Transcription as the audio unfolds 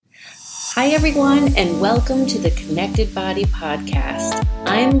Hi everyone, and welcome to the Connected Body Podcast.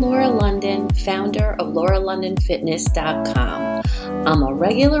 I'm Laura London, founder of LauraLondonFitness.com. I'm a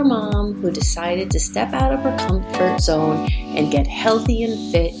regular mom who decided to step out of her comfort zone and get healthy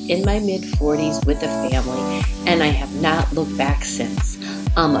and fit in my mid-40s with a family, and I have not looked back since.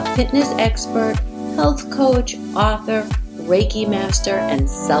 I'm a fitness expert, health coach, author, Reiki master, and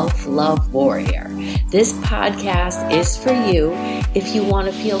self-love warrior. This podcast is for you if you want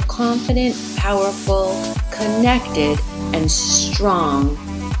to feel confident, powerful, connected, and strong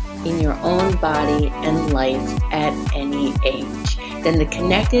in your own body and life at any age. Then the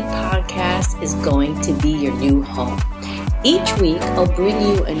Connected Podcast is going to be your new home. Each week, I'll bring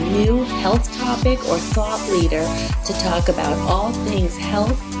you a new health topic or thought leader to talk about all things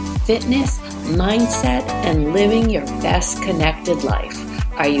health, fitness, mindset, and living your best connected life.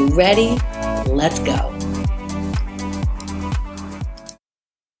 Are you ready? Let's go.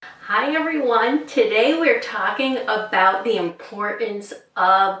 Hi everyone. Today we're talking about the importance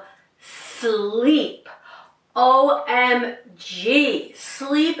of sleep. OMG.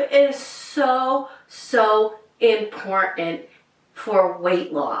 Sleep is so important for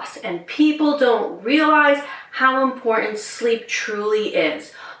weight loss, and people don't realize how important sleep truly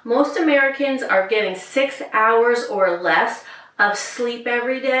is. Most Americans are getting 6 hours or less of sleep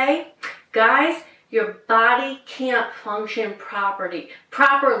every day. Guys, your body can't function properly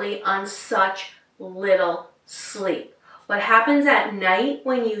on such little sleep. What happens at night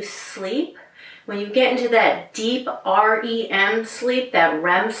when you sleep, when you get into that deep REM sleep, that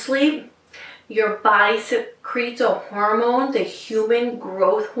REM sleep, your body secretes a hormone, the human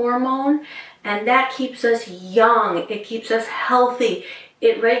growth hormone, and that keeps us young. It keeps us healthy.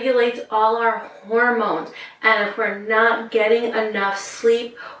 It regulates all our hormones. And if we're not getting enough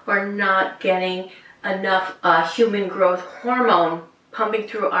sleep, we're not getting enough human growth hormone pumping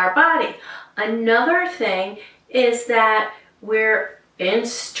through our body. Another thing is that we're in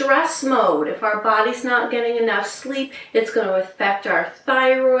stress mode. If our body's not getting enough sleep, it's going to affect our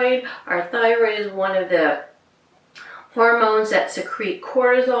thyroid. Our thyroid is one of the hormones that secrete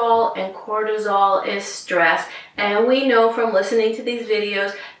cortisol, and cortisol is stress. And we know from listening to these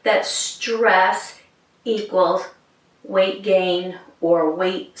videos that stress equals weight gain or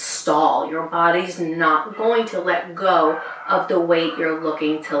weight stall. Your body's not going to let go of the weight you're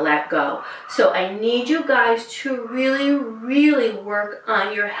looking to let go. So I need you guys to really work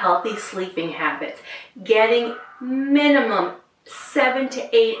on your healthy sleeping habits. Getting minimum 7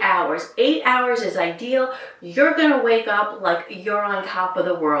 to 8 hours. 8 hours is ideal. You're going to wake up like you're on top of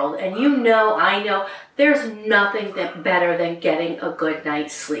the world. And you know, I know, there's nothing better than getting a good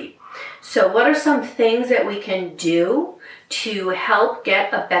night's sleep. So what are some things that we can do to help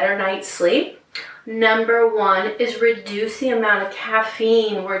get a better night's sleep? Number one is reduce the amount of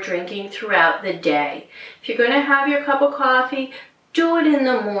caffeine we're drinking throughout the day. If you're going to have your cup of coffee, do it in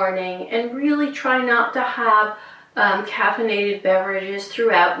the morning and really try not to have caffeinated beverages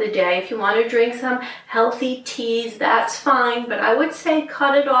throughout the day. If you want to drink some healthy teas, that's fine, but I would say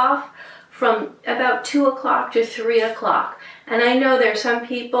cut it off from about 2 o'clock to 3 o'clock. And I know there's some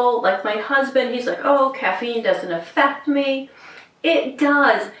people, like my husband, he's like, oh, caffeine doesn't affect me. It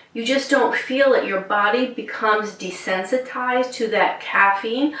does. You just don't feel it. Your body becomes desensitized to that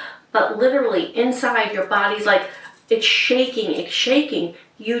caffeine, but literally inside your body's like, it's shaking.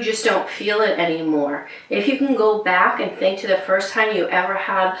 You just don't feel it anymore. If you can go back and think to the first time you ever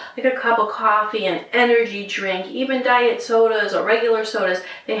had like a cup of coffee, an energy drink, even diet sodas or regular sodas,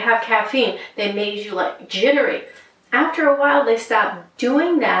 they have caffeine. They made you like jittery. After a while, they stop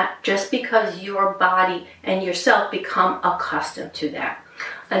doing that just because your body and yourself become accustomed to that.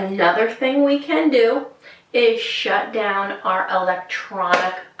 Another thing we can do is shut down our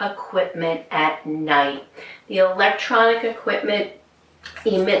electronic equipment at night. The electronic equipment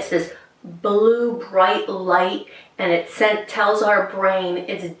emits this blue bright light, and it tells our brain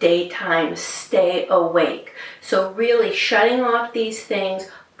it's daytime, stay awake. So really shutting off these things,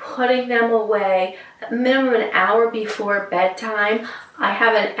 putting them away, minimum an hour before bedtime. I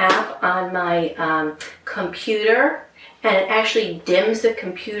have an app on my computer, and it actually dims the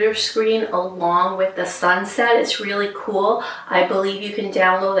computer screen along with the sunset. It's really cool. I believe you can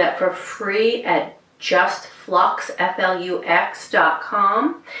download that for free at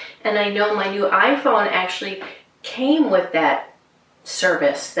justflux.com. And I know my new iPhone actually came with that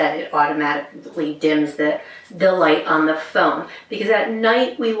service that it automatically dims the light on the phone. Because at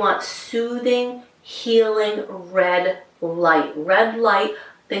night we want soothing, healing red light. Red light,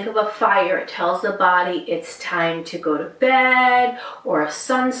 think of a fire. It tells the body it's time to go to bed, or a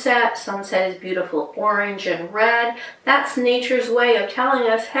sunset. Sunset is beautiful orange and red. That's nature's way of telling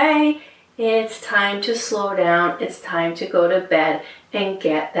us, hey, it's time to slow down. It's time to go to bed and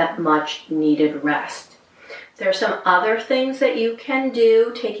get that much needed rest. There's some other things that you can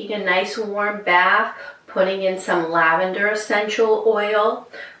do, taking a nice warm bath, putting in some lavender essential oil,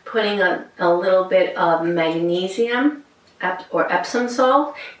 putting a little bit of magnesium or Epsom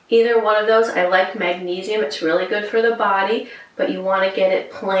salt. Either one of those. I like magnesium. It's really good for the body, but you want to get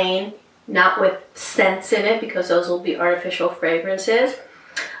it plain, not with scents in it, because those will be artificial fragrances.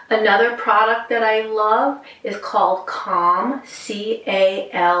 Another product that I love is called Calm, C-A-L-M,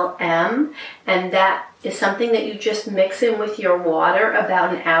 and that is something that you just mix in with your water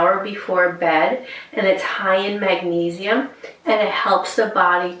about an hour before bed, and it's high in magnesium, and it helps the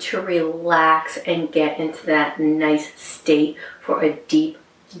body to relax and get into that nice state for a deep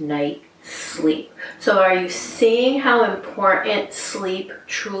night sleep. So are you seeing how important sleep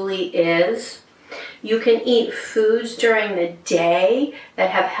truly is? You can eat foods during the day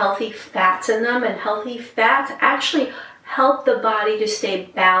that have healthy fats in them, and healthy fats actually help the body to stay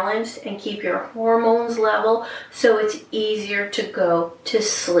balanced and keep your hormones level, so it's easier to go to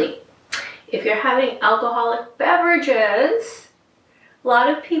sleep. If you're having alcoholic beverages, a lot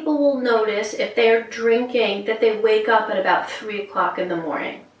of people will notice if they're drinking that they wake up at about 3 o'clock in the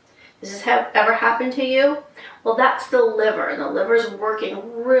morning. Does this ever happen to you? Well, that's the liver, and the liver's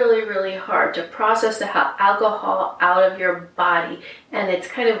working really, really hard to process the alcohol out of your body, and it's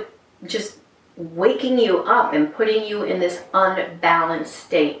kind of just waking you up and putting you in this unbalanced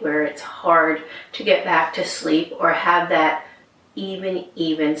state where it's hard to get back to sleep or have that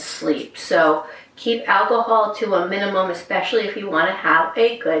even sleep. So keep alcohol to a minimum, especially if you want to have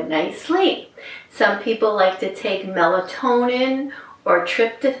a good night's sleep. Some people like to take melatonin or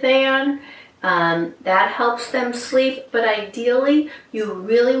tryptophan. That helps them sleep, but ideally you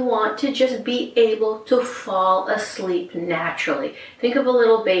really want to just be able to fall asleep naturally. Think of a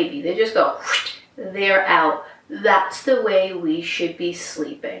little baby. They just go, whoosh, they're out. That's the way we should be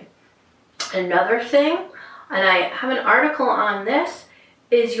sleeping. Another thing, and I have an article on this,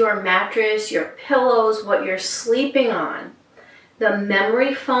 is your mattress, your pillows, what you're sleeping on. The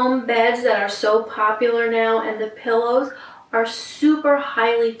memory foam beds that are so popular now and the pillows are super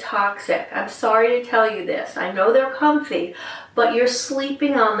highly toxic. I'm sorry to tell you this. I know they're comfy, but you're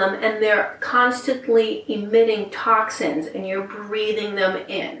sleeping on them and they're constantly emitting toxins and you're breathing them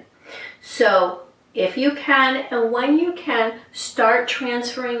in. So if you can and when you can, start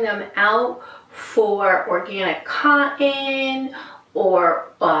transferring them out for organic cotton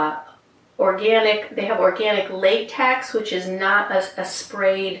or organic. They have organic latex, which is not a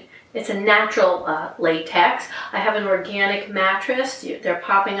sprayed. It's a natural latex. I have an organic mattress. They're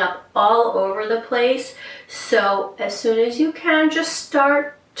popping up all over the place. So as soon as you can, just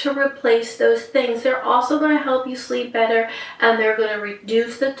start to replace those things. They're also going to help you sleep better, and they're going to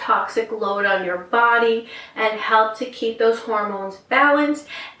reduce the toxic load on your body and help to keep those hormones balanced.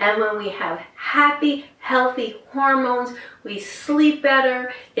 And when we have happy, healthy hormones, we sleep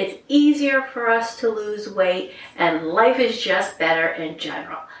better, it's easier for us to lose weight, and life is just better in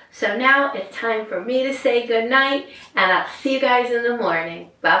general. So now it's time for me to say good night, and I'll see you guys in the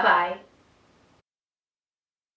morning. Bye-bye.